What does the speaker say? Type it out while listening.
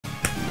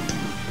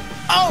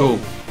Cool.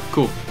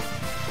 Cool.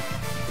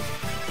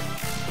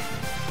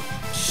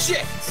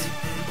 Shit!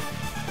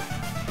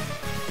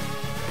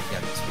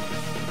 Got this one.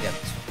 Got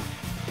this one.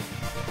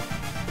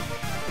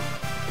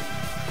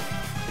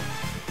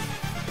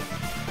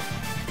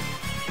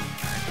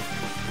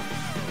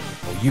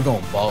 Oh, you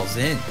going balls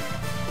in.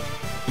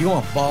 You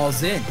going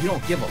balls in. You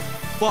don't give a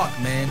fuck,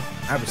 man.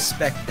 I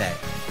respect that.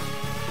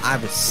 I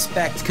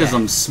respect that. Because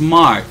I'm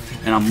smart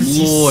and I'm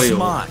loyal. You're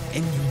smart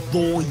and you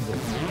loyal.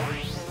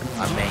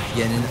 I mean,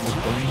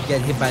 don't you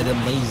get hit by them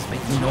lasers, man.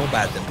 You know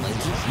about them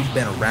lasers. You've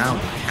been around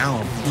and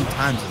count them 2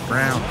 times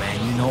around, man.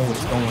 You know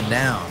what's going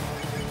down.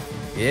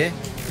 Yeah?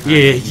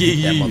 Yeah,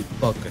 That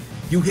motherfucker.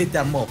 You hit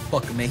that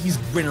motherfucker, man. He's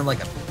grinning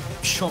like a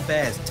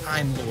chump-ass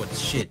Time Lord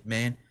shit,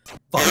 man.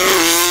 Fuck.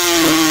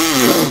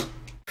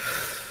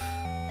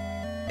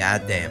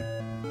 Goddamn.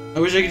 I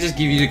wish I could just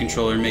give you the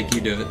controller and make you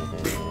do it.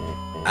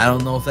 I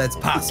don't know if that's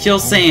possible. Kill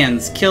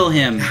Sans. Kill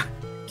him.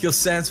 Kill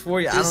Sans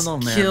for you? Just I don't know,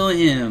 man. Kill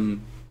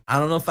him. I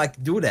don't know if I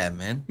can do that,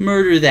 man.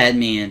 Murder that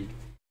man.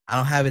 I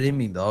don't have it in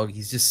me, dog.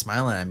 He's just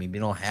smiling at me,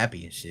 being all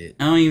happy and shit.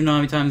 I don't even know how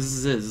many times this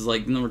is. This is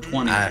like number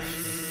 20. I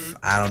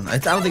don't know. I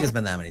don't think it's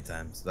been that many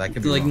times. I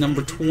could be like wrong.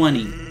 number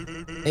 20.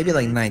 Maybe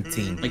like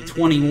 19. Like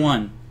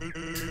 21.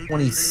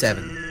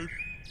 27.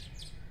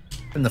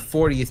 And the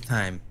 40th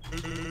time.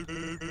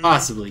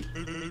 Possibly.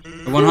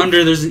 At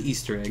 100, there's an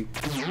Easter egg.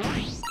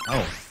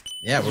 Oh.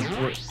 Yeah,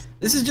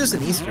 this is just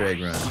an Easter egg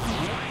run.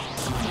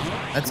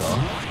 That's all.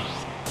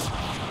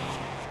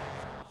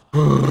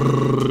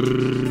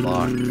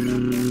 Fuck.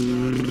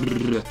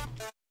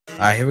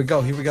 Alright, here we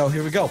go, here we go,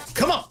 here we go.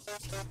 Come on!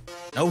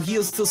 No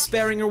heals till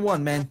sparing or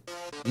one, man.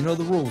 You know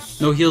the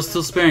rules. No heals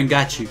still sparing,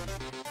 got you.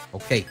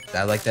 Okay,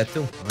 I like that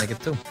too. I like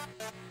it too.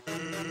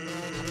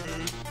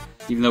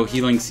 Even though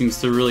healing seems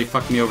to really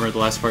fuck me over at the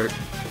last part.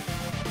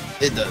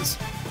 It does.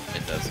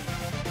 It does.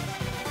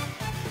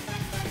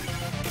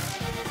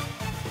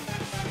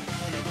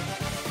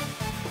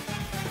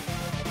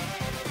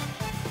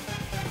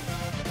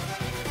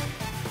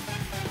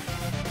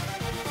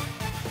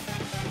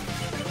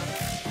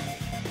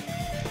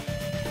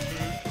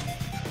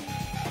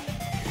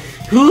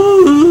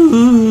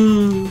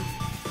 Ooh.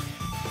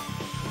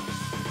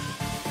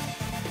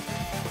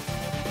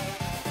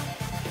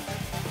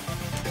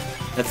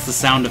 That's the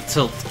sound of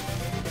tilt.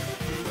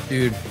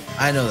 Dude,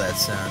 I know that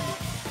sound.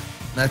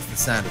 That's the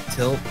sound of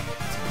tilt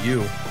to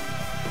you.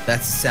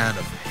 That's the sound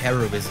of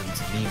heroism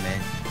to me,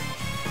 man.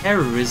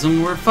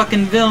 Terrorism, we're a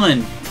fucking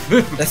villain.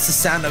 That's the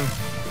sound of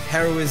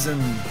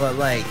heroism, but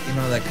like, you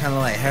know, that kind of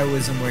like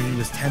heroism where he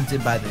was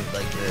tempted by the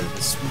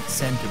sweet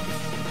scent of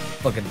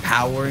fucking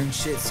power and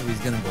shit, so he's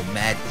gonna go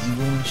mad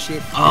evil and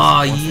shit.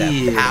 Oh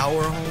yeah, that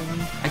power,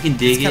 homie. I can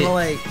dig It's kind it. of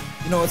like,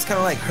 you know, it's kind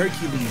of like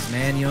Hercules,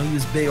 man. You know, he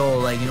was big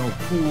old, like, you know,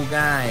 cool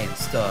guy and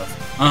stuff.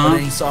 But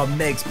then he saw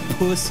Meg's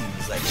pussy.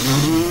 He's like,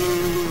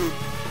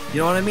 you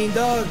know what I mean,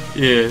 dog?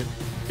 Yeah,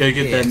 gotta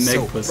get that Meg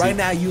so pussy. right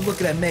now, you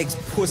looking at Meg's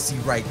pussy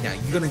right now.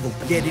 You're gonna go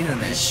get in on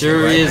that.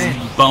 Sure shit, is right,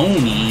 man?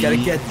 bony. You gotta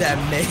get that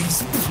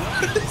Meg's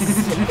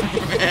pussy.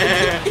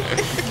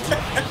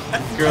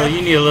 Girl,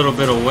 you need a little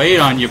bit of weight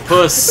on your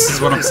puss,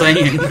 is what I'm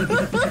saying.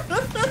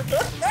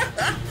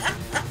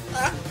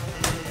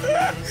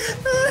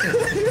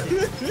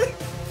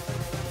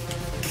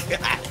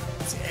 God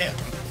damn.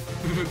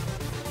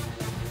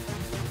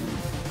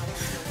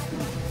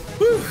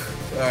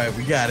 Alright,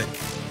 we got it.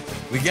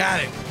 We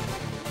got it.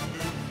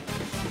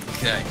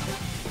 Okay.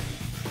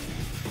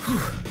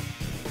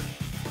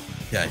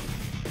 Okay.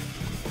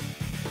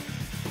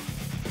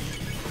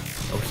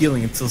 No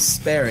healing until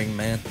sparing,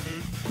 man.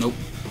 Nope.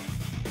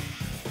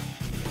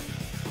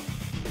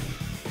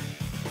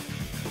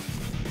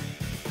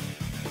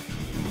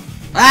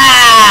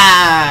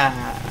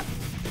 Ah!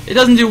 It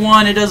doesn't do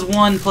 1, it does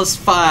 1 plus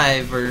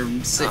 5 or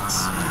 6.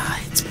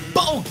 Ah, it's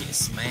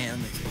bogus, man.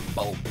 It's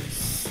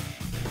bogus.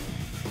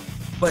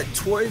 But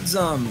towards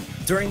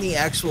during the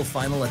actual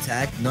final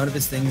attack, none of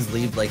his things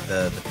leave like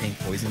the pink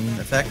poison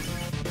effect.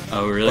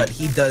 Oh really? But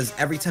he does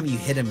every time you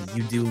hit him,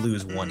 you do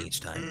lose 1 each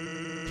time.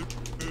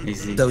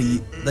 Easy. So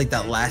you like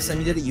that last time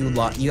you did it, you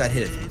got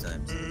hit a few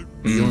times.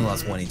 You only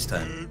lost 1 each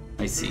time.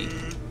 I see.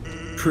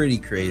 Pretty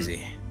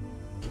crazy.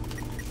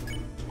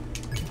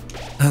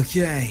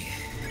 Okay.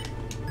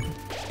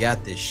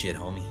 Got this shit,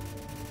 homie.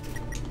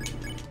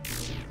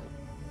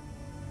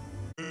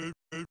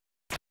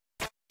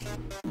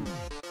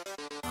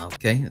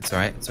 Okay, it's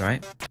alright, it's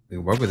alright. We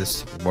can work with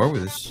this. We can work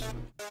with this.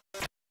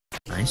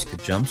 Nice,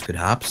 good jumps, good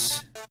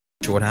hops.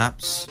 Short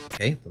hops.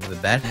 Okay, a little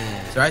bit bad.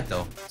 It's alright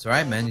though. It's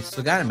alright, man. You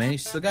still got it, man. You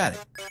still got it.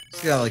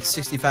 Still got like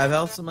 65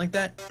 health, something like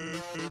that.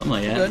 Something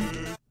like that.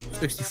 Good.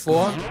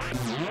 64.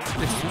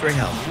 63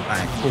 health.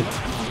 Alright, cool.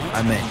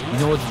 Alright, man. You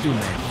know what to do,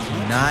 man. Do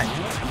not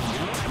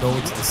go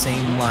to the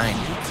same line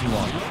too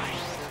long.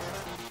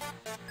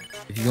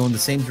 If you go in the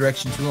same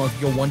direction too long, if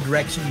you go one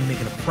direction, you're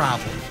making a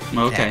problem.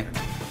 Okay.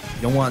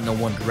 You don't want no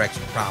one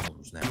direction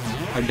problems now.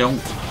 I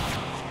don't.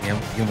 You know,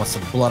 you want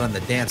some blood on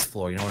the dance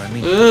floor, you know what I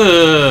mean?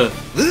 Ugh.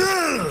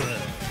 Ugh.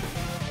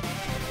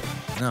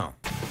 No.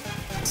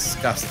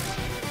 Disgusting.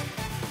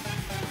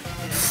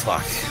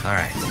 fuck.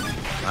 Alright.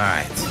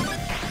 Alright.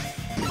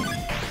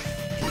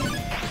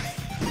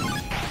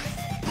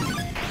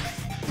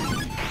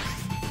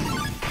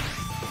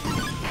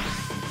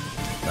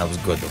 That was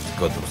good, that was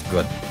good, that was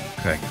good.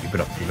 Okay, keep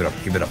it up, keep it up,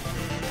 keep it up.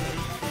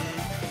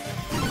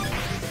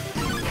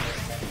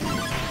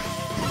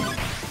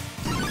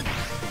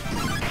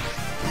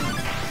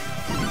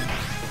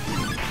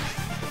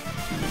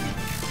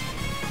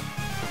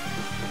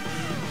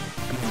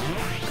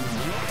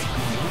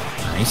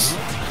 Nice,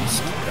 nice,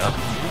 keep it up.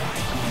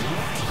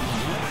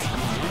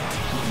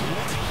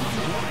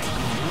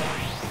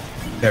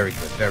 Very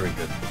good, very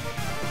good.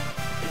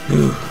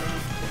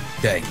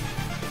 Okay,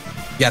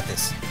 got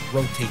this.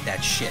 Rotate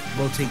that shit.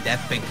 Rotate that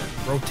finger.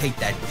 Rotate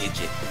that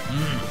digit.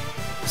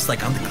 It's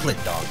like on the clit,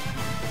 dog.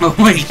 Oh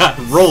my god,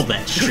 roll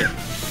that shit.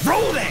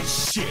 Roll that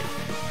shit!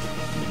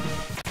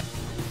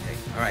 Okay,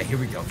 alright, here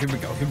we go, here we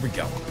go, here we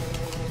go.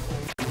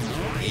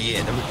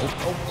 Yeah, there we go.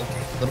 Oh,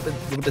 okay. A little bit,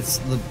 okay. It's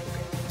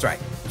alright.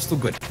 You're still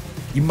good.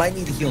 You might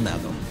need to heal now,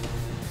 though.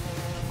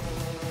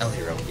 El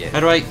Hero, yeah. How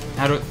do I,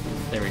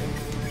 there we go.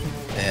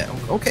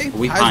 Okay.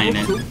 We pieing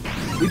it.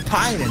 We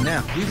pieing it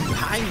now. We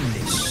pieing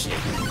this shit.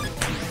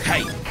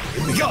 Okay.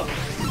 Here we go!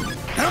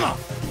 Come on!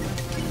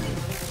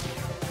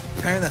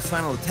 Preparing that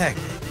final attack.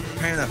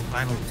 Preparing that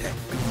final attack.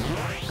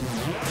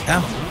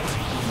 Come on.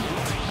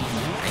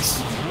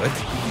 Nice. Good.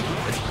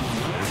 Good.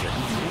 Very good.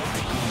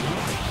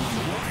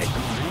 Okay.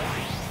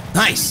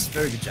 Nice!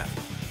 Very good job.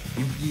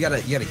 You gotta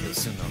heal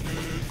soon though.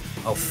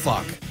 Oh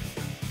fuck.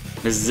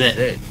 This is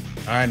it.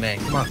 Alright man,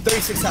 come on.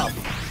 36 health.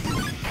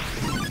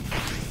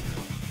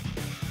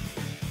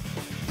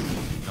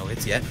 No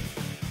hits yet.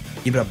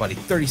 Keep it up, buddy.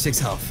 36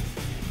 health.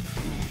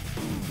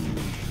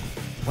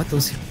 What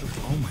those?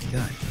 Oh my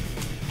god.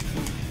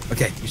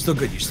 Okay, you're still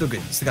good. You're still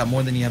good. You still got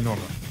more than you have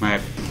normally.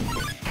 Alright.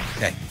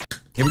 Okay,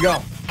 here we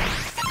go.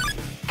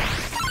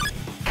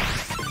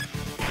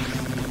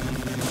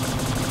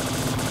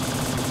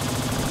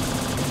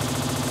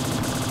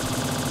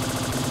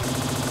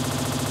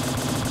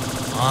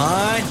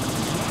 On.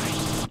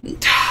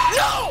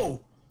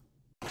 No!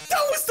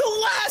 That was the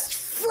last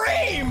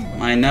frame.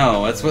 I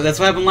know. That's what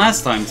happened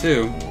last time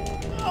too.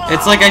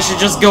 It's like I should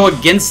just go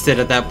against it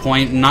at that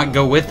point and not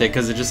go with it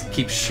because it just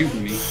keeps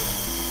shooting me.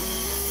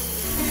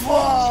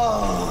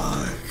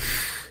 Fuck.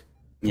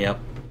 Yep.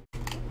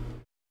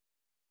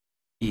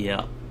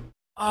 Yep.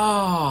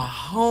 Oh,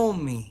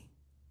 homie.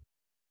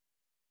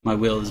 My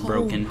will is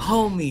broken.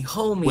 Homie.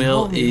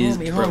 Will is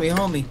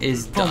homie.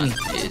 Is done.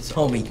 It's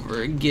homie.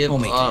 over. Give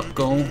Homie. up.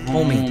 Go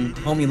home.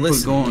 Homie,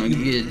 listen. We're going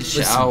to get a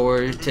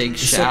shower. Take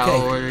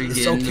shower.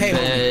 Get in okay,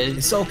 bed. Homie.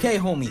 It's okay,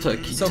 homie.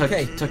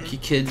 Tuck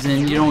your kids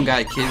in. You don't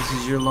got kids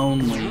because you're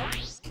lonely.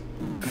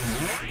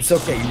 It's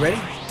okay. You ready?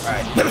 All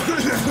right.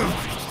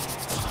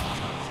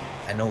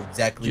 I know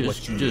exactly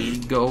what you need.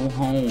 Just go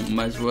home.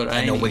 That's what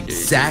I know need.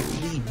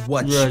 exactly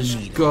what you Just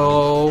need.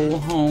 go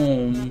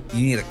home.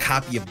 You need a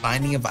copy of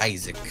Binding of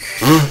Isaac.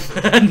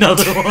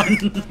 Another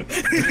one.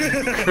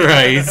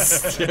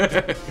 Christ.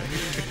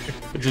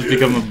 Just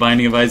become a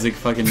Binding of Isaac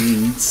fucking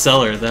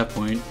seller at that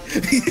point.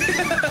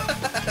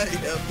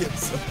 Yep,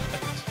 so much.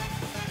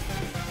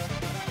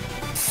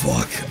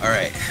 Fuck.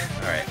 Alright.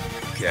 Alright.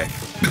 Okay.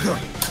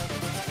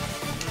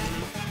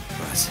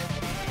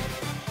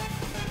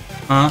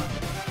 Huh?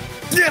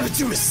 Yeah, but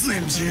you a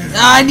Slim Jim.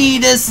 I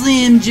need a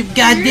Slim Jim.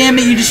 God damn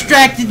it, you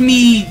distracted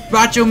me,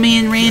 Macho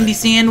Man Randy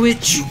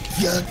Sandwich. You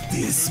got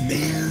this,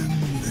 man.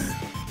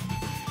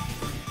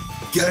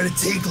 Gotta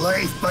take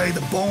life by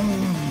the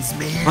bones,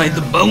 man. By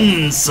the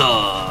bone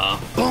saw.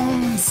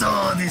 Bone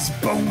saw this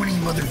bony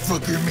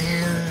motherfucker,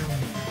 man.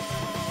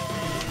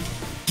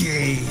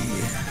 Okay.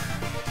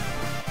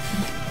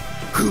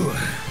 Whew.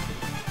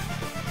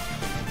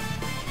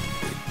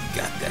 You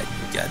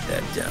got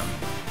that down.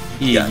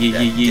 Yeah.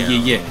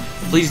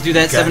 Please do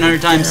that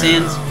 700 times,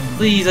 Sans.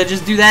 Please, I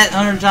just do that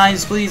 100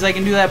 times, please. I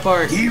can do that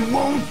part. He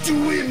won't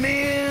do it,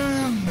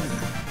 man.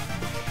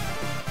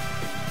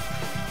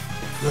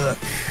 Look.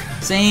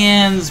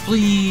 Sans,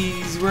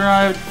 please. We're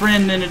a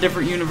friend in a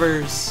different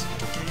universe.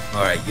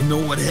 Alright, you know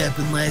what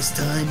happened last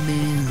time,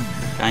 man?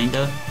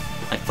 Kinda.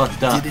 I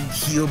fucked up. Didn't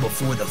heal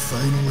before the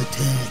final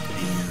attack,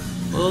 man.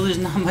 Well, there's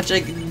not much I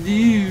can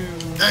do.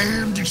 I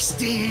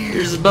understand.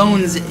 There's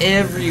bones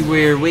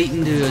everywhere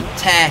waiting to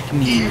attack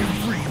me.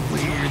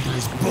 Everywhere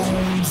there's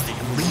bones, there's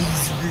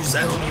lasers.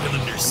 I don't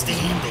even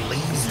understand the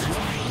lasers,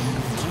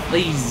 man.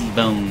 Lazy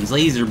bones,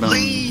 laser bones.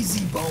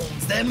 Lazy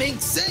bones. That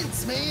makes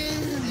sense,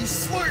 man. You're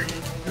smart.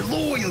 You're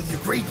loyal. You're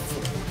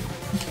grateful.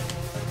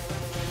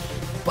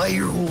 Buy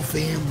your whole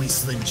family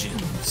Slim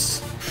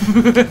Jims.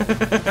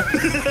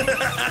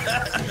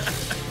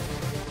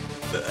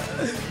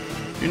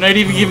 You're not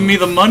even giving me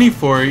the money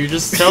for it. You're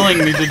just telling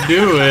me to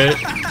do it.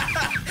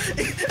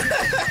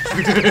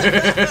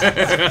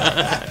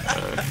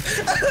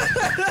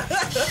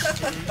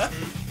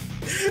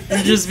 You're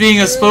just being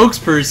a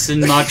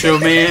spokesperson, Macho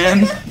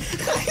Man.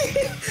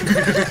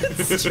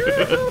 That's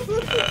true.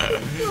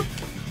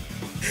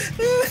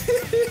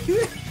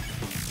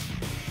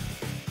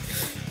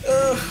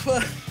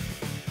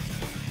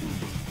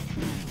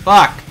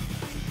 Fuck!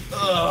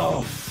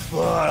 Oh,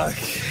 fuck.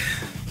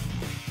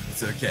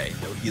 It's okay.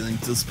 No healing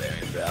till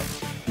sparing, bro.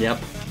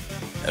 Yep.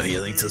 No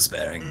healing till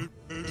sparing.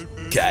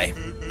 Okay.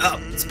 Oh,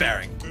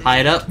 sparing. Pie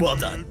it up. Well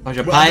done. Oh,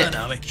 should I well pie done, it?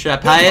 Nami. Should I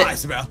pie no it?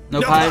 Pies, bro.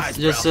 No pies,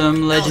 just bro.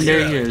 some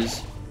legendary Hero.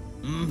 heroes.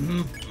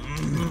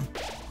 Mm-hmm.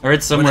 I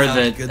read somewhere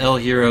Wonder how that good El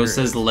Hero the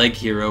says leg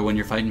hero when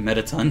you're fighting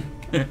Metaton.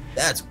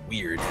 That's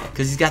weird.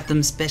 Because he's got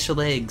them special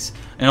legs.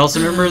 And also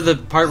remember the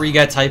part where you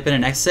gotta type in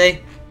an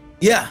essay?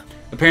 Yeah.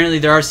 Apparently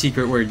there are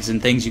secret words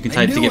and things you can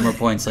type to knew get more it.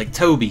 points, like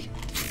Toby.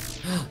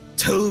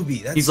 Toby.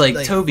 That's He's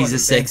like, Toby's fun a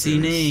sexy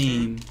adventures.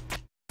 name.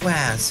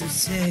 Wow, so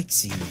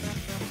sexy.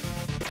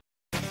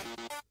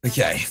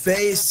 Okay,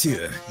 phase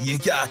 2. You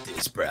got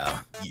this, bro.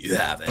 You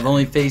have it. I've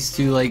only faced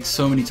 2 like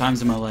so many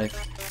times in my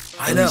life.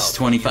 I at know. least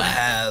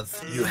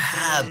 25. You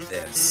have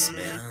this,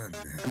 man.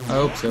 I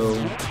hope so.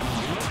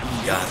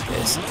 You got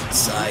this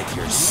inside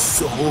your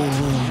soul,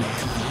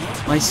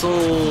 man. My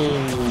soul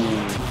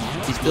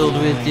is filled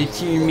with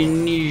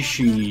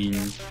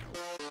determination.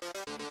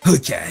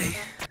 Okay.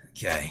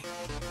 Okay.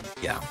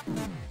 Yeah.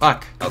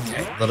 Fuck.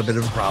 Okay. A little bit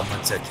of a problem.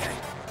 It's okay.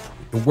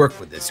 To work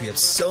with this, we have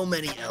so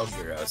many L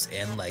heroes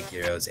and leg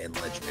heroes and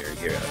legendary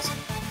heroes.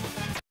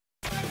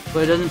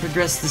 But it doesn't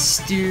progress the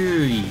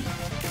story.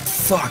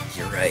 Fuck,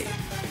 you're right.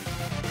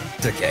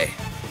 It's okay.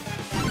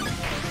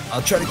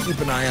 I'll try to keep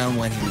an eye on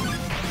when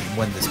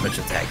the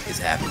special attack is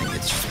happening.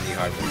 It's just really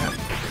hard when the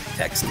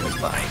text goes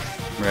by.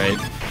 Right.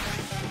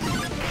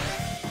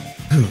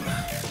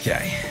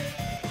 Okay.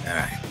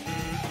 Alright.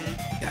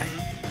 Okay.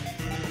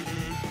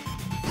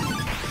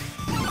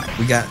 Alright,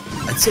 we got,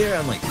 I'd say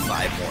around like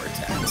 5 more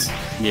attacks.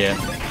 Yeah.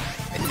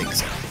 I think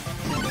so.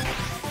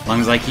 As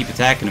long as I keep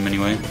attacking him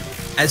anyway.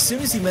 As soon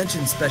as he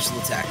mentions special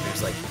attack,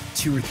 there's like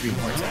 2 or 3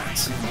 more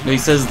attacks. He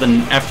says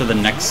after the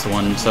next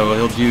one,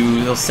 so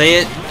he'll say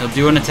it, he'll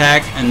do an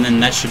attack, and then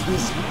that should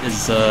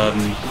is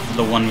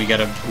the one we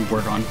gotta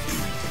work on.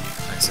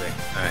 I see.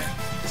 Alright.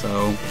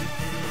 So,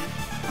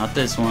 not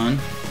this one.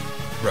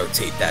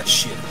 Rotate that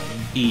shit.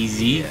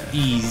 Easy, Yeah.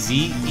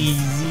 easy,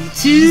 easy,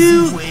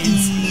 too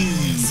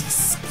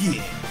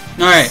easy.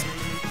 Alright.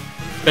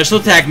 Special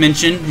attack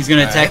mention. He's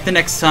gonna attack the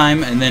next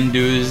time and then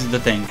do the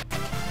thing.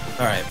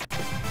 Alright.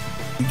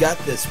 We got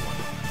this one.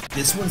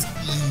 This one's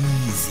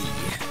easy.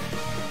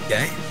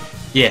 Okay?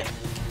 Yeah.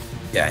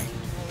 Okay.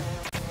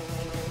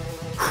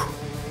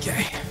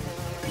 Okay.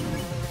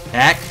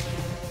 Attack.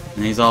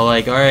 And he's all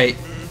like, alright.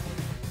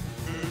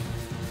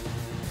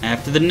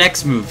 After the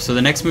next move. So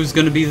the next move's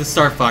gonna be the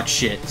Star Fox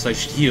shit. So I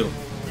should heal.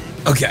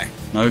 Okay.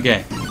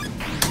 Okay.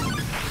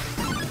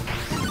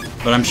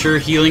 But I'm sure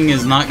healing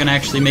is not gonna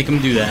actually make him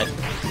do that.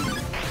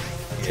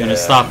 It's gonna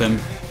stop him.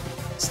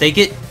 Stake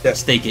it?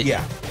 Stake it.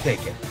 Yeah,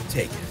 take it.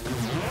 Take it.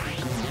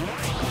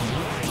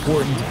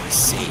 Important to be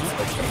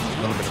safe. Okay,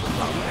 a little bit of a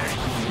problem there.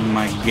 Oh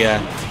my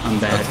god, I'm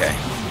bad. Okay,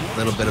 a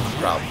little bit of a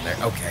problem there.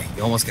 Okay,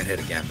 you almost got hit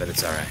again, but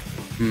it's alright.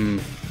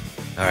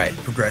 Alright,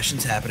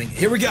 progression's happening.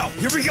 Here we go!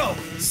 Here we go!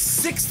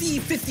 60,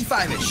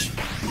 55-ish.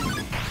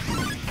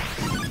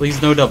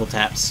 Please no double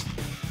taps.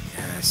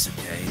 Yes,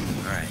 okay,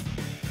 alright.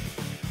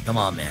 Come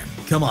on, man.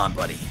 Come on,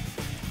 buddy.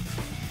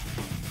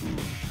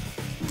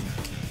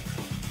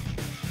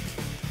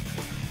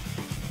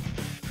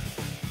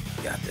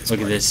 Got this, Look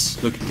at buddy.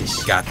 this. Look at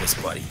this. Got this,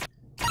 buddy.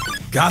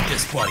 Got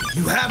this, buddy.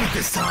 You have it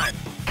this time.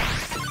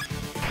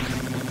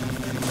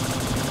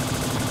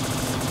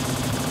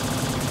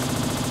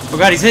 Oh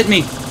god, he's hitting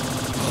me!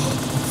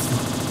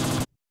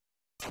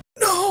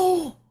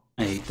 No!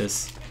 I hate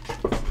this.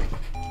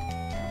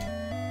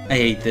 I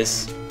hate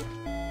this.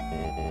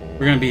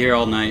 We're gonna be here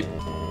all night.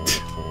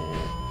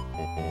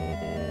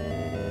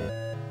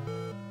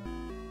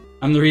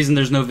 I'm the reason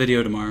there's no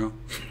video tomorrow.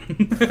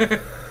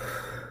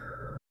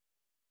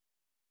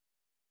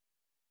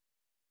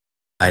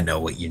 I know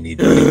what you need,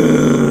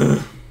 buddy.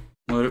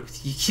 What?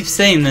 You keep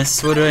saying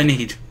this. What do I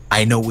need?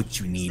 I know what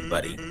you need,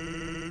 buddy.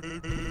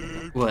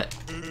 What?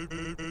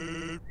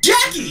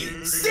 Jackie!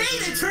 Stay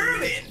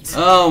determined!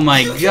 Oh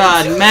my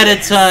god,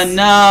 Metaton,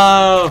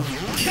 no!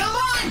 Come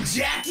on,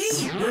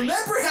 Jackie!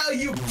 Remember how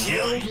you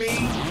killed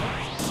me?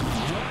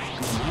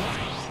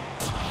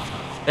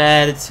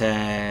 Bad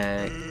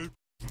attack.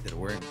 Did it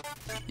work?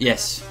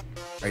 Yes.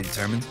 Are you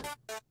determined?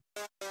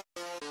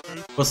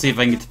 We'll see if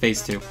I can get to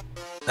phase 2.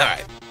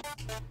 Alright.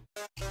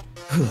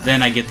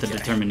 Then I get the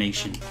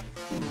determination.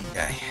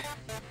 Okay.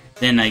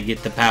 Then I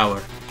get the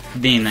power.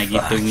 Then I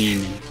get the Fuck.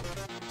 winning.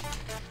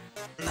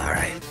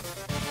 Alright.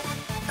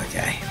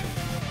 Okay.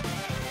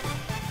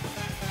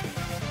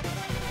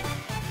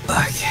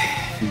 Fuck.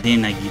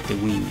 Then I get the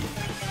winning.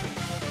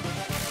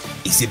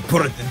 It's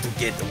important to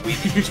get the win,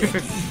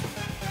 Jackie.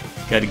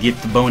 Gotta get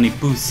the bony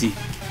pussy.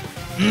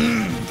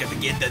 Gotta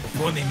get that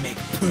bunny make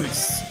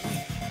puss.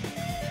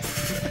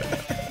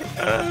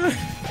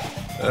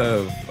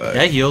 Oh, fuck.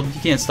 Yeah, I healed. You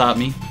can't stop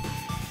me.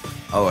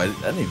 Oh, I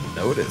didn't even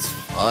notice.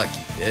 Fuck,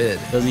 you did.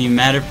 Doesn't even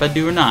matter if I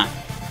do or not.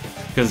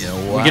 Because You know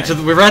we why? get to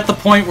we're at the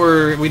point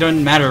where we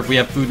don't matter if we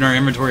have food in our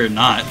inventory or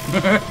not.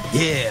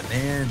 Yeah,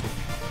 man.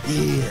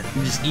 Yeah.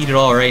 We just eat it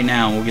all right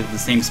now and we'll get to the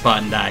same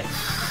spot and die.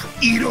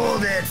 Eat all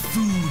that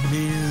food,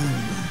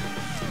 man.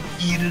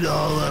 Eat it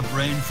all up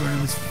right in front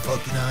of his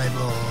fucking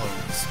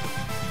eyeballs.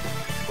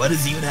 Why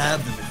does he even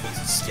have them if he's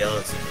a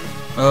skeleton?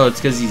 Oh, it's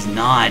because he's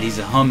not. He's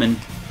a humming.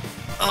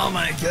 Oh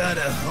my god,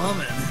 a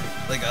humming.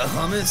 Like a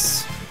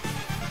hummus?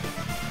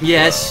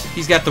 Yes,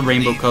 he's got the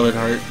rainbow-colored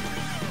heart.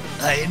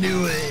 I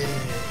knew it.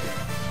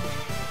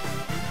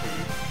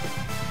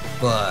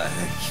 Fuck.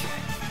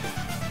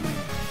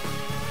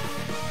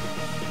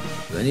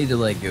 Do I need to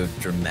like go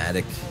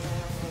dramatic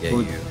to get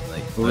What- you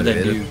like What would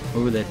that do? motivated?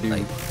 What would that do?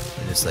 Like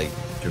just like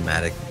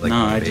dramatic like no,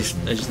 I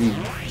motivation?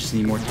 just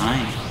need more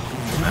time.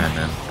 Alright,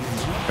 man.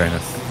 Fair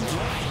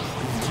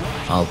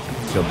enough. I'll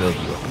go build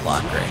you a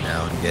block right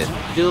now and get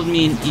Build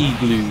me an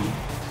igloo.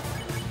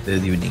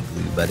 build you an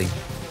igloo, buddy.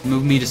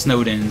 Move me to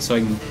Snowden so I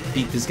can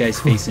beat this guy's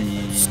face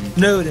in.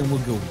 Snowden, we'll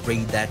go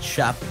raid that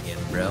shop again,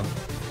 bro.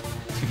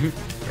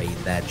 Raid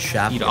that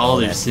shop. Eat get all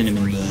their that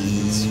cinnamon free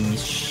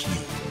buns. shit.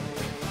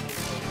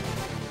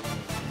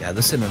 Yeah,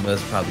 the cinnamon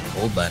buns are probably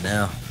cold by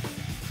now.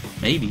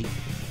 Maybe.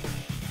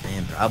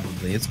 Man,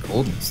 probably. It's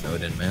cold in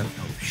Snowden, man.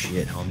 Oh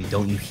shit, homie,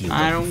 don't you heal?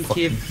 I you don't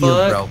fucking give heal,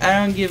 fuck. bro.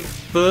 I don't give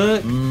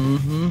fuck.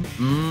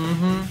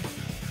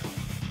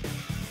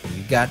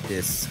 You got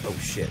this. Oh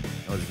shit,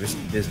 that was risky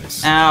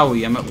business.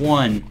 Owie, I'm at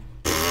 1.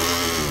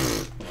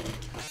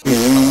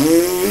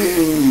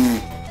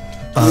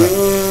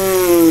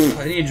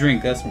 I need a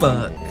drink, that's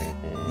Fuck.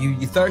 You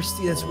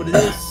thirsty? That's what it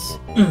is.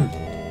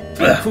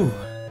 Whew.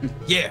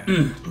 Yeah.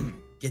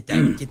 Get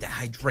that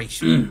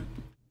hydration.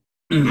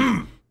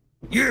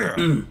 Yeah.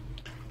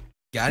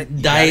 Got it.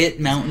 You Diet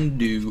Mountain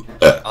Dew.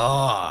 got it?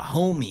 Oh,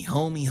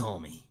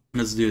 homie.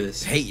 Let's do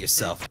this. Hate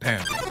yourself,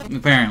 apparently.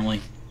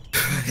 Apparently.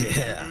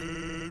 Yeah.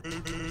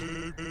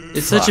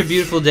 It's such a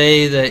beautiful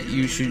day that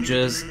you should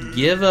just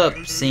give up,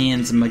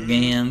 Sans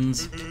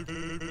McGans.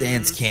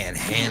 Dance can't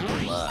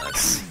handle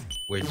us.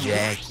 We're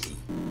Jackie.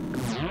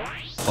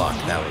 Fuck,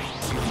 that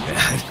was really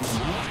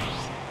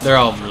bad. They're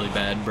all really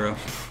bad, bro.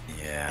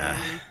 Yeah.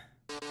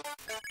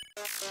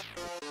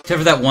 Except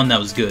for that one that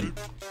was good.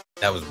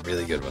 That was a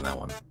really good one, that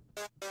one.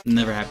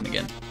 Never happened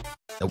again.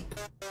 Nope.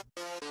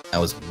 That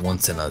was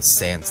once in a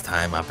sans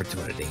time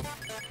opportunity.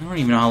 I don't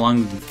even know how long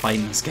we've been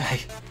fighting this guy.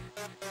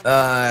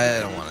 I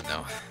don't want to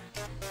know.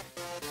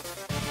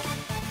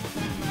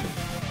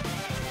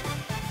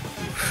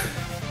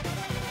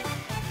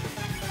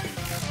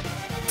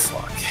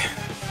 Fuck.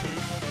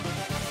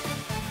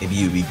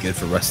 Maybe it'd be good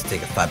for Russ to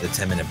take a 5 to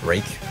 10 minute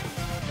break.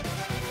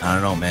 I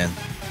don't know, man.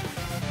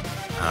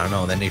 I don't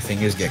know. Then your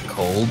fingers get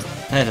cold.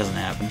 That doesn't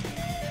happen.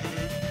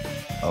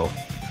 Oh.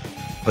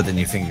 But then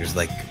your fingers,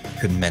 like,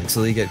 could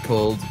mentally get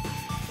cold.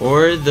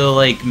 Or they'll,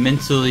 like,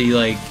 mentally,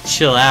 like,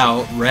 chill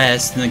out,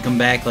 rest, and then come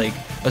back, like,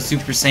 a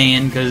Super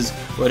Saiyan, because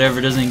whatever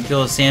doesn't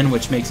kill a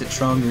sandwich makes it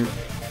stronger.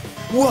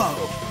 Whoa!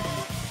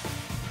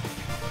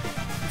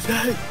 Is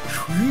that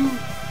true?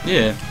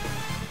 Yeah.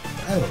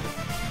 Oh.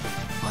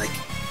 Like,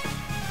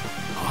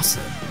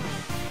 awesome.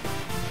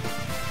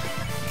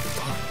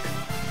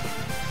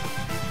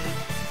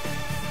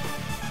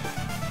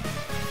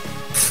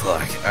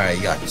 Fuck. Alright,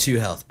 you got 2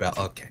 health, bro.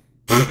 Okay.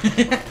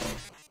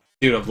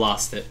 Dude, I've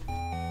lost it.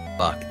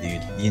 Fuck,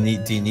 dude. Do you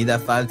need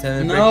that 5-10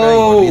 minute break, bro? You wanna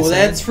No, be a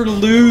that's for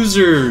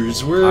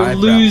losers. We're Alright,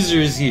 bro.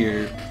 losers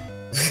here.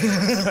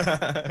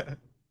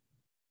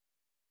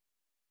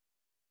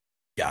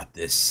 Got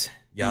this.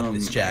 Got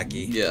this,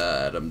 Jackie.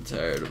 God, I'm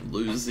tired of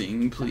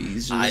losing.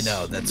 Please, just, I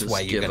know, that's why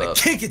you're gonna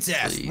kick its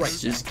ass Please, right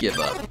just give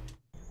up.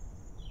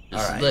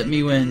 Just Alright. let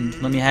me win.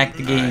 Let me hack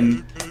the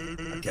game.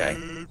 Okay.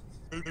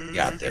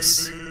 Got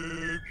this.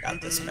 Got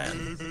this,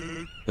 man.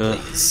 Ugh.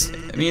 Please.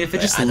 I mean, if it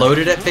Wait, just I know.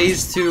 loaded at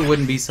phase 2, it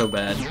wouldn't be so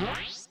bad.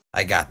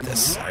 I got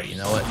this. Alright, you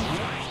know what?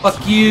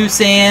 Fuck you,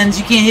 Sans.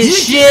 You can't hit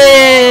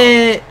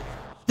shit.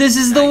 This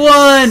is the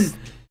one.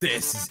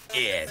 This is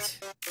it.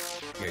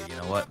 Here, you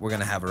know what? We're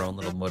gonna have our own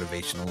little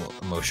motivational,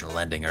 emotional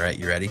ending, alright?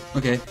 You ready?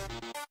 Okay.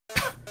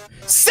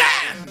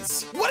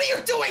 Sans! What are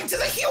you doing to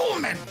the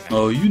human?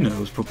 Oh, you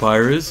know,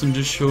 Papyrus. I'm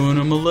just showing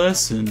him a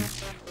lesson.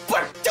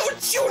 But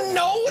don't you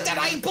know that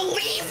I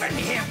believe in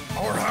him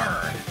or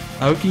her?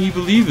 How can you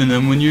believe in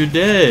them when you're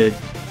dead?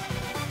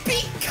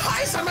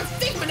 Because I'm a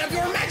figment of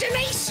your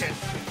imagination!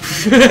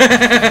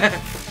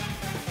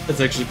 That's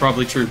actually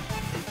probably true.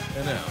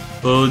 I know.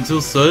 Well,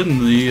 until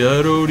suddenly,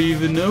 I don't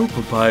even know,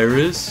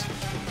 Papyrus.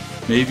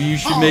 Maybe you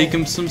should make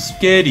him some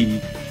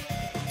spaghetti.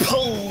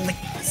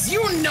 Please!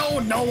 You know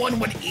no one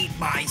would eat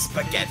my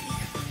spaghetti.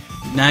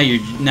 Now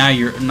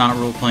you're not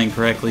role playing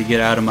correctly.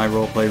 Get out of my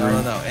roleplay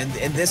room. No. And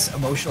in this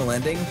emotional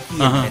ending, he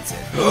Uh-huh. admits it.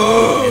 He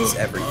admits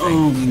everything.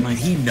 Oh my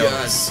he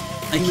knows.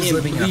 I He was can't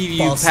living in a believe you,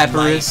 false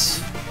Papyrus.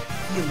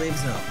 life. He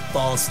lives in a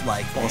false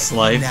life. False man.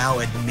 life. He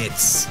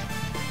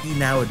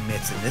now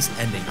admits in this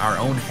ending, our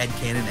own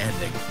headcanon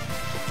ending,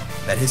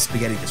 that his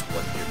spaghetti just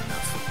wasn't good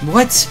enough.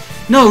 What?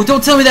 No,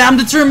 don't tell me that. I'm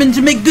determined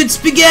to make good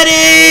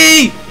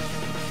spaghetti!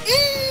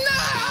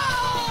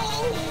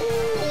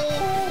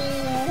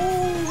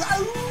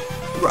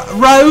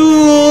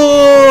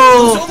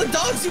 Raul! All the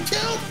dogs you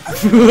killed?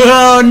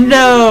 Oh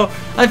no!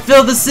 I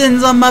feel the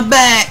sins on my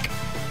back!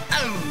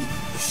 Oh,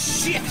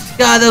 shit!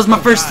 God, that was my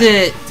first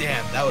hit.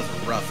 Damn, that was a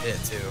rough hit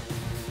too.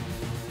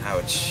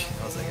 Ouch.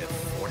 That was like a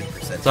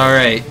 40%. It's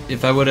alright.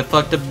 If I would have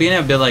fucked up being,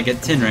 I'd be like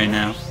at 10 right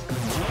now. Dude,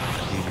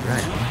 you're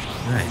right, man.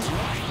 You're right.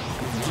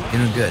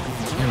 You're doing good.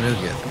 You're doing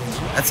real good.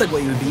 That's like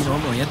what you would be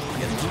normally at the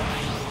beginning.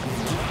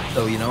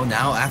 So, you know,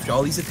 now after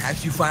all these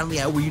attacks, you finally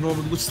at where you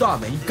normally would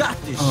start, man. You got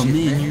this Oh shit,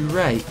 man, man. you're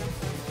right.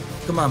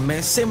 Come on,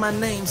 man. Say my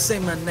name. Say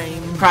my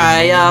name.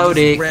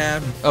 Cryotic.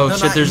 Oh No,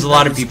 shit, not there's a you,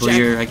 lot of it's people Jackie.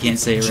 here. I can't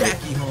say it right.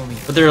 Jackie,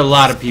 homie. But there are a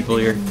lot of people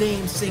Say here. my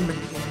name. Say my name.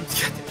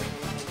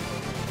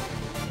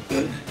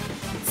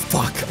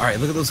 Fuck. All right,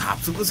 look at those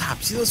hops. Look at those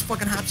hops. See those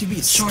fucking hops? You'd be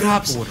a Short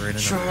hops. skateboarder in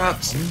Short another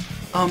hops.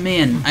 homie. Oh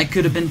man, I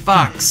could have been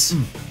Fox.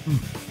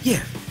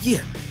 Yeah,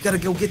 yeah. Gotta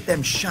go get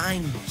them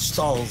shine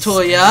stalls.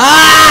 Toya.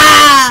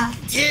 Ah!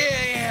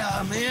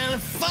 Yeah, man.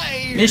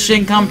 Fire.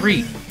 Mission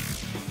complete.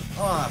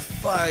 Oh,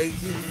 fuck.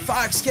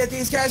 Fox, get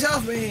these guys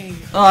off me.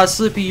 Oh,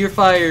 Slippy, you're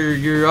fired.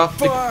 You're off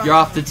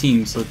Fuck. the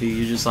team, Slippy.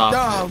 You're just off.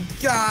 Oh,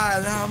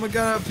 God. How am I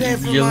gonna pay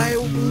for You're my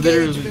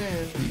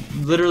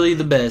engagement? literally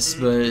the best,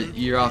 but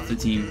you're off the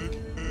team.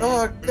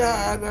 Oh,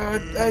 God.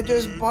 I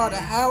just bought a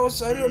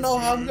house. I don't know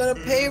how I'm gonna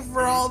pay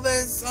for all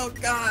this. Oh,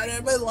 God.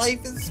 My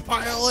life is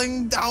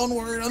spiraling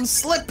downward. I'm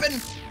slipping.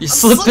 You're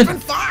I'm slipping.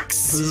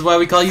 Fox. This is why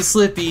we call you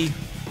Slippy.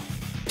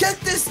 Get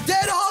this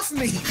dead off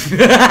me.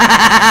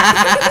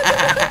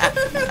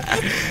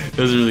 That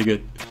was really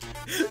good.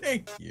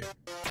 Thank you.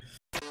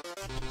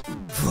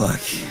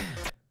 Fuck.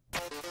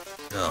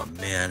 Oh,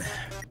 man.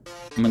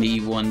 I'm gonna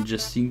eat one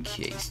just in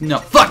case. No,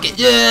 fuck it,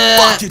 yeah!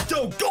 Fuck it,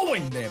 don't go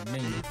in there,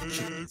 man.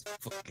 Shit is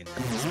fucking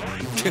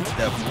kick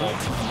that ball.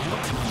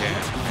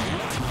 Damn,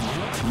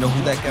 man. You know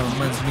who that guy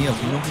reminds me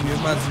of? You know who he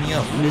reminds me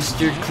of?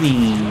 Mr.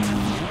 Clean.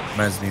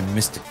 Reminds me of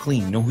Mr.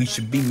 Clean. You know who he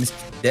should be?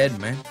 Mr. Dead,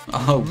 man.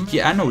 Oh,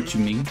 yeah, I know what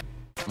you mean.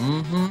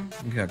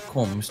 Mm-hmm. You gotta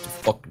call him Mr.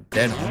 fucking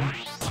Dead,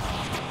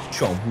 homie.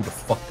 Show him who the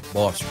fuck the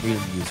boss really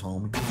is,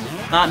 homie.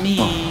 Not me.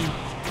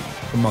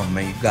 Come on,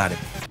 man. You got it.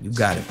 You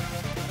got it.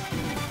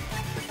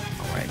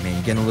 Alright, man.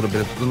 You're getting a little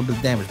bit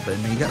of damage, but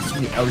man, you got so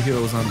many other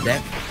heroes on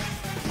deck.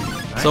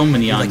 Right? So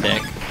many You're on like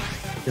deck.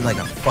 You're like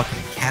a fucking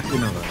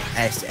captain of a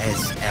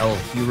SSL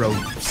hero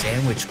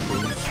sandwich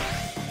cruise.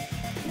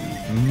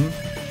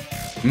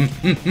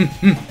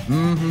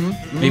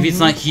 Maybe it's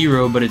not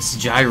Hero, but it's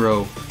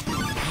Gyro.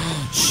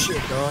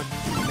 Shit, dog.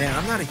 Man,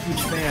 I'm not a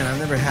huge fan. I've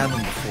never had them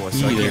before,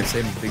 so I Either. can't say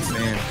I'm a big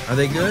fan. Are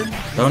they good?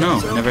 Don't know.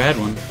 So? Never had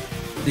one.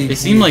 They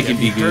seem like it'd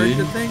be have you heard good.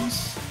 good things?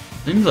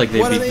 Seems like they'd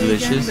What be are they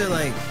delicious.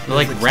 again? They're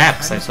like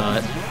wraps, I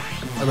thought.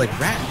 Oh, like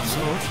wraps.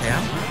 Oh, okay.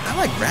 I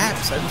like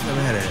wraps. I just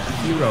never had a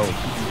hero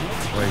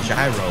or a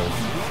gyro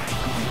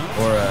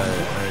or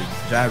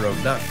a gyro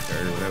duck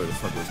or whatever the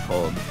fuck it was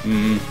called.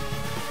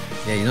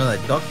 Yeah, you know that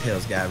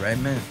DuckTales guy, right,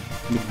 man?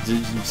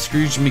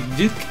 Scrooge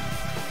McDuck?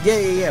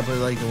 Yeah, but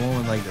like the one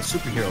with like the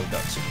superhero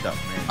duck,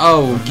 man.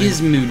 Oh,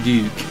 Gizmo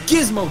Duke.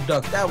 Gizmo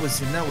Duck, that was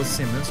him.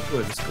 That's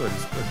good.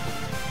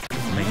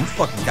 Man, you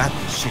fucking got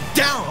this shit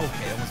down.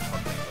 Okay, that was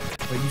fucking good.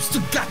 But you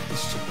still got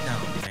this shit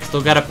down, man.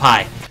 Still got a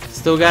pie.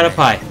 Still got a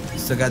pie.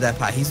 Still got that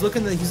pie. He's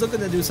looking to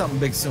do something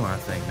big soon, I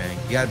think, man.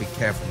 You gotta be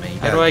careful, man.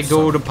 How do I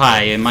go to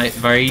pie? Am I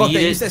already Fuck eat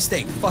that, use it? that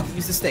steak. Fuck,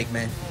 use the steak,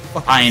 man.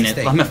 Fuck, Pie in use it.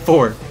 the steak. I'm at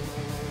 4.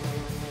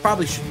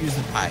 Probably should use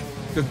the pie.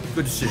 Good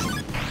decision.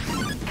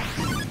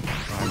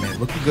 Alright, man.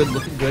 Looking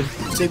good.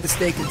 Save the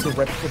steak until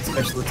right before the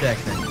special attack,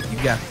 then.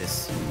 You got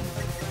this.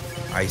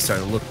 Alright, you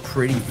starting to look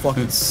pretty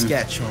fucking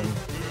sketch, homie.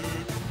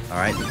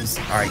 Alright,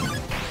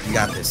 you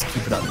got this.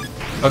 Keep it up.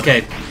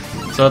 Okay,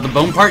 so the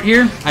bone part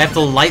here, I have to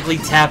lightly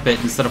tap it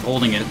instead of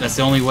holding it. That's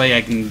the only way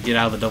I can get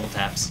out of the double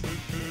taps.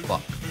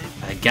 Fuck.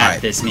 I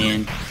got this,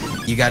 man.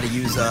 You gotta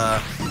use,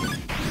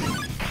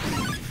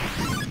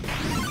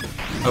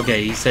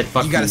 Okay, he said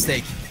fuck You got me. a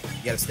steak.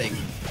 You got a steak.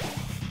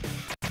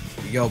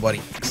 Here you go,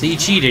 buddy. So he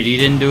cheated. He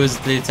didn't do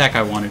the attack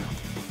I wanted.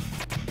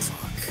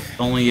 Fuck.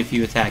 Only if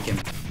you attack him.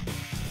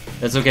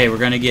 That's okay. We're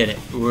gonna get it.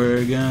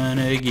 We're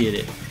gonna get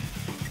it.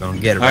 Gonna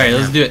get it All right,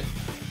 let's do it.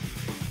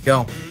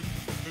 Go.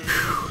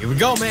 Here we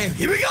go, man.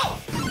 Here we go.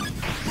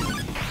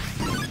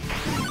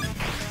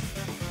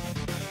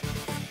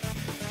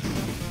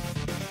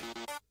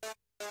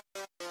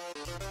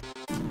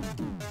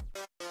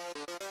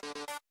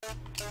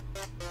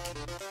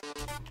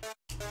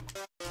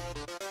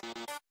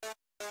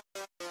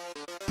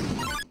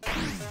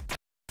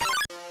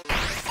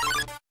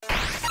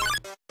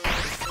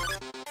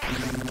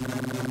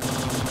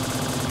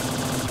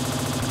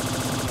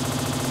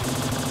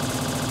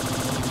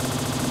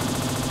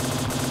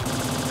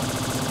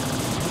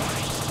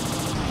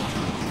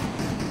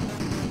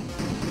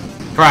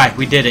 Cry,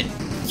 we did it.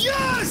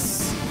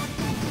 Yes!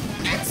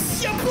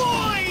 It's your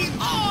boy!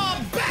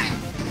 Oh, back!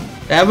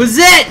 That was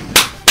it!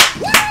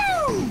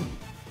 Woo!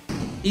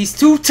 He's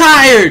too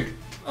tired!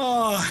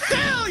 Oh,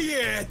 hell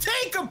yeah!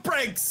 Take a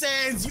break,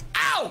 Sans! You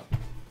out!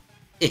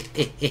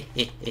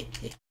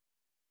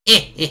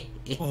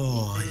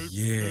 Oh,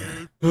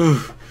 yeah.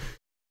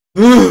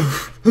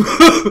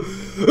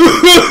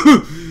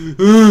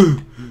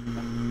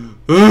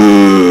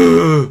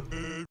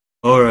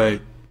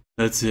 Alright,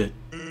 that's it.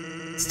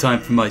 It's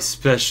time for my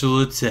special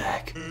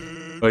attack.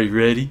 Are you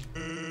ready?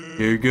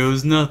 Here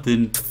goes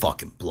nothing.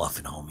 Fucking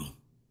bluffing, homie.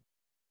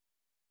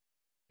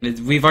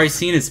 We've already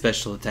seen his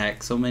special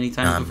attack so many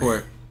times before.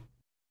 Man.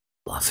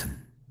 Bluffing.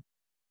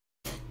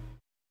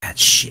 That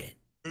shit.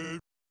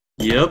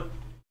 Yep.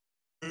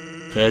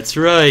 That's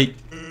right.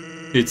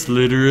 It's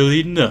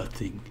literally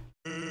nothing.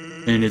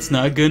 And it's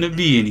not gonna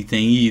be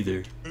anything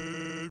either.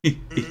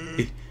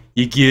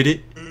 You get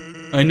it?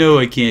 I know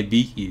I can't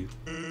beat you.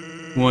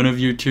 On one of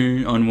your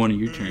turns, on one of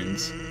your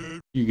turns,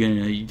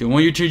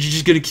 you're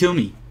just gonna kill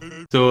me.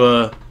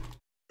 So,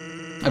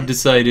 I've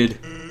decided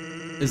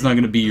it's not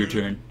gonna be your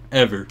turn.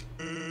 Ever.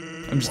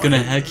 I'm just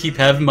gonna keep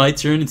having my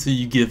turn until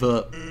you give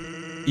up.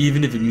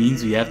 Even if it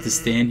means we have to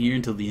stand here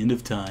until the end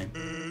of time.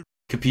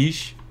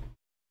 Capiche?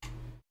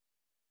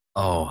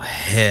 Oh,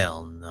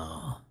 hell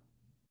no.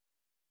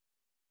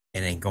 It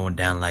ain't going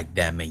down like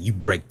that, man. You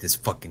break this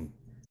fucking...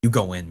 You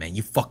go in, man.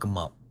 You fuck him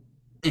up.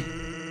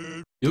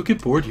 You'll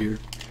get bored here.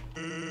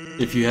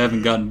 If you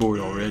haven't gotten bored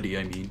already,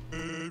 I mean.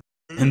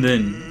 And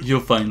then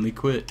you'll finally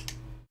quit.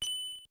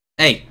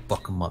 Hey!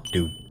 Fuck him up,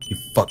 dude. You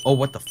fuck... Oh,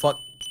 what the fuck?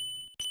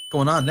 What's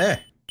going on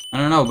there? I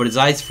don't know, but his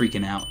eye's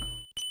freaking out.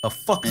 The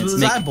fuck is And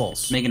with his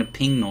eyeballs? It's making a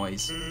ping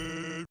noise.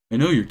 I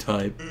know your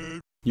type.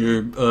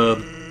 You're,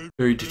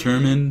 very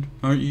determined,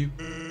 aren't you?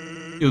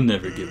 You'll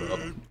never give up.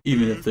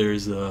 Even if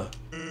there's,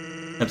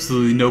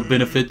 absolutely no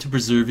benefit to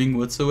preserving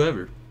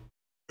whatsoever.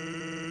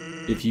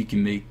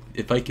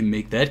 If I can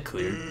make that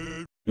clear,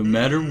 no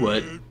matter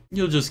what,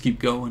 you'll just keep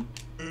going.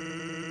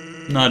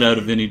 Not out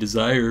of any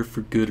desire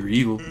for good or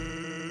evil,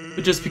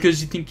 but just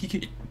because you think you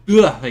can.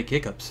 Ugh, like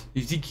hiccups.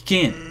 You think you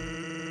can.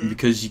 And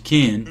because you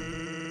can,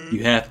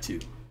 you have to.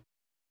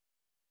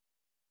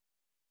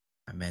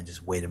 Man,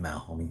 just wait him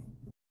out, homie.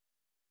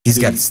 He's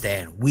got to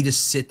stand. We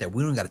just sit there.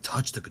 We don't got to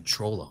touch the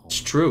controller, homie.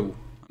 It's true.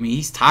 I mean,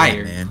 he's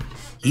tired. Yeah, man.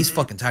 He's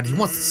fucking tired. He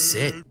wants to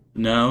sit.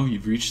 Now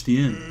you've reached the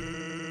end.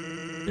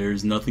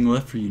 There's nothing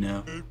left for you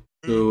now.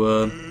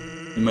 So,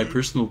 in my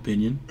personal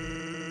opinion,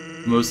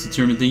 the most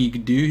determined thing you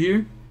could do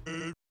here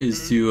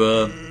is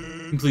to,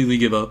 completely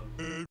give up.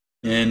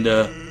 And,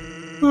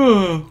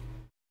 do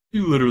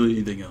literally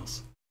anything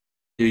else.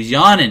 He's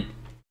yawning.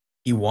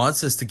 He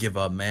wants us to give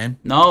up, man.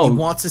 No. He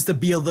wants us to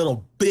be a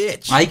little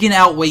bitch. I can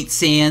outweight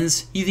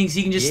Sans. He thinks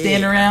he can just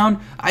stand around?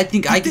 I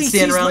think I can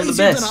stand around the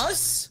best. Than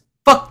us?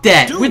 Fuck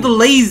that. Dude. We're the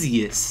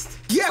laziest.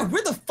 Yeah,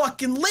 we're the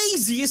fucking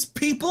laziest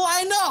people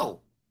I know.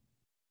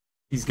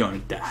 He's gonna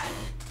die.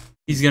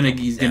 He's gonna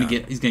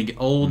get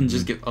old and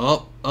just get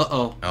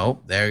Oh,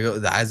 there you go.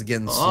 The eyes are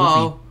getting sleepy.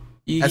 Oh,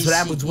 That's what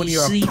happens when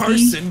you're sleepy? a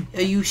person.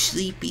 Are you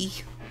sleepy?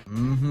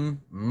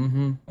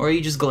 Or are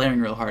you just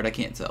glaring real hard? I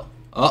can't tell.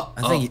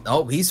 I think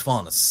he's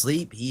falling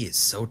asleep. He is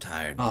so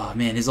tired. Oh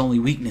man, his only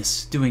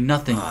weakness, doing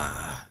nothing.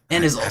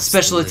 And his absolutely.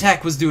 special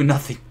attack was doing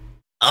nothing.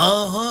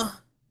 Oh.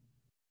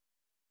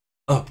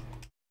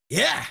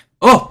 Yeah.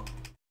 Oh.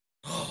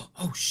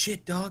 Oh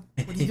shit, dog.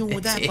 What are you doing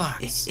with that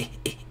box?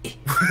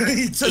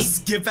 Just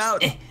skip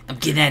out. I'm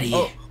getting out of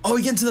here. Oh,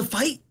 you get into the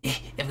fight?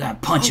 I'm gonna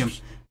punch him.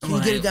 Can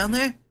you get it down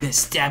there? I'm gonna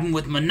stab him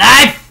with my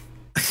knife.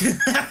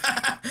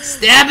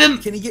 Stab him.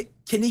 Can you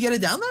get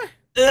it down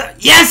there?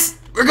 Yes.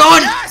 We're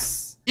going.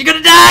 Yes. You're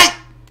gonna die.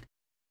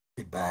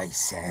 Goodbye,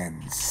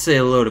 Sans. Say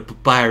hello to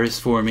Papyrus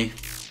for me.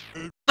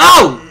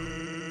 Oh!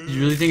 Did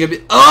you really think I'd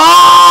be...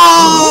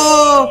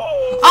 Oh!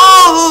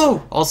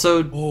 Oh!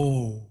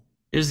 Also,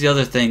 here's the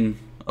other thing.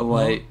 Oh,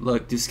 wait.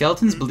 Look, do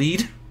skeletons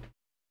bleed?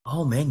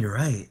 Oh, man, you're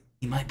right.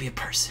 He might be a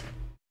person.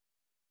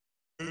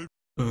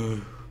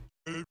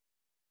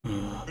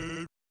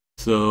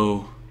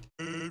 So,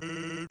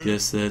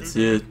 guess that's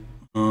it.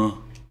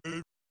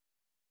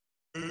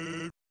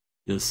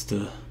 Just,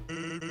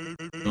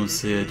 don't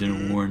say I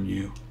didn't warn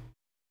you.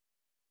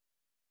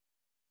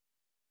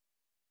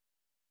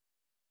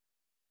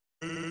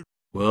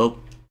 Well,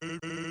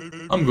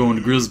 I'm going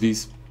to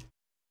Grisby's.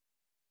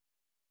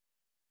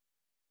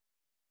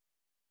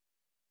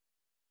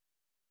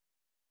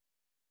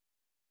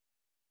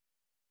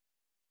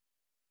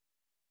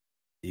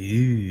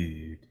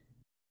 Dude.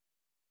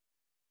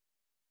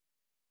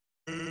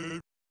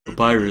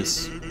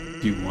 Papyrus,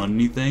 do you want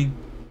anything?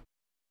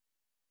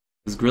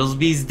 Because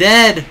Grisby's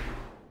dead!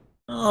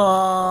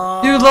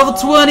 Oh, Dude, level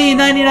 20,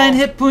 99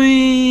 hit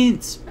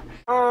points!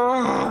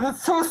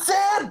 that's so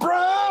sad,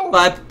 bro!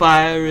 Bye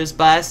Papyrus,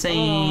 bye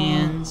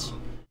Sans.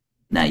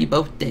 Now you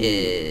both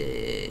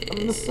dead.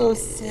 I'm so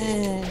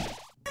sad.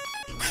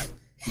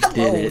 You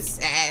did it.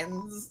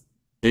 Sans.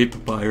 Hey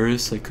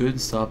Papyrus, I couldn't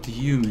stop the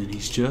human,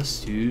 he's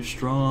just too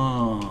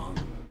strong.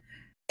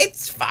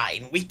 It's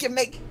fine, we can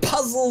make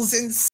puzzles in